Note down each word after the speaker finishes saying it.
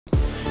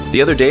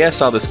The other day I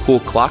saw this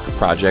cool clock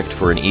project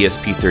for an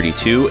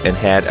ESP32 and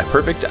had a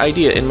perfect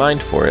idea in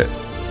mind for it.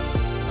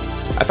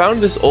 I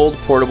found this old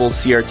portable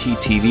CRT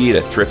TV at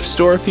a thrift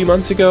store a few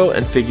months ago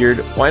and figured,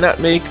 why not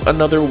make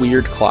another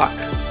weird clock?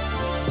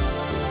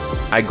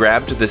 I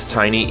grabbed this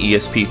tiny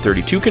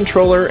ESP32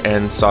 controller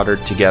and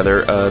soldered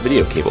together a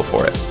video cable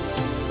for it.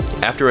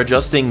 After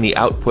adjusting the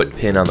output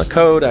pin on the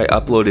code, I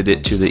uploaded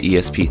it to the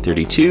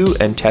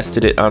ESP32 and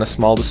tested it on a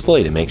small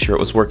display to make sure it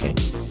was working.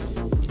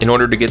 In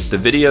order to get the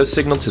video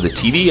signal to the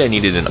TV, I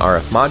needed an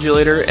RF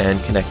modulator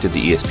and connected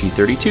the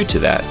ESP32 to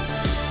that.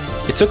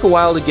 It took a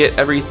while to get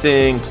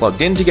everything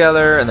plugged in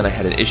together, and then I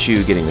had an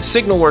issue getting the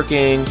signal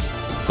working,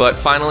 but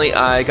finally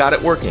I got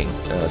it working,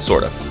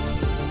 sort of.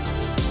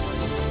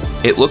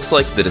 It looks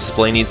like the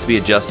display needs to be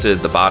adjusted.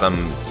 The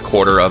bottom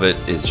quarter of it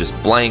is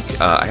just blank.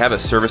 I have a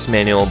service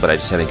manual, but I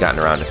just haven't gotten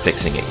around to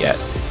fixing it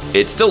yet.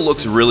 It still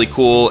looks really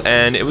cool,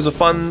 and it was a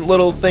fun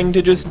little thing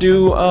to just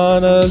do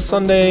on a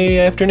Sunday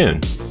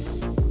afternoon.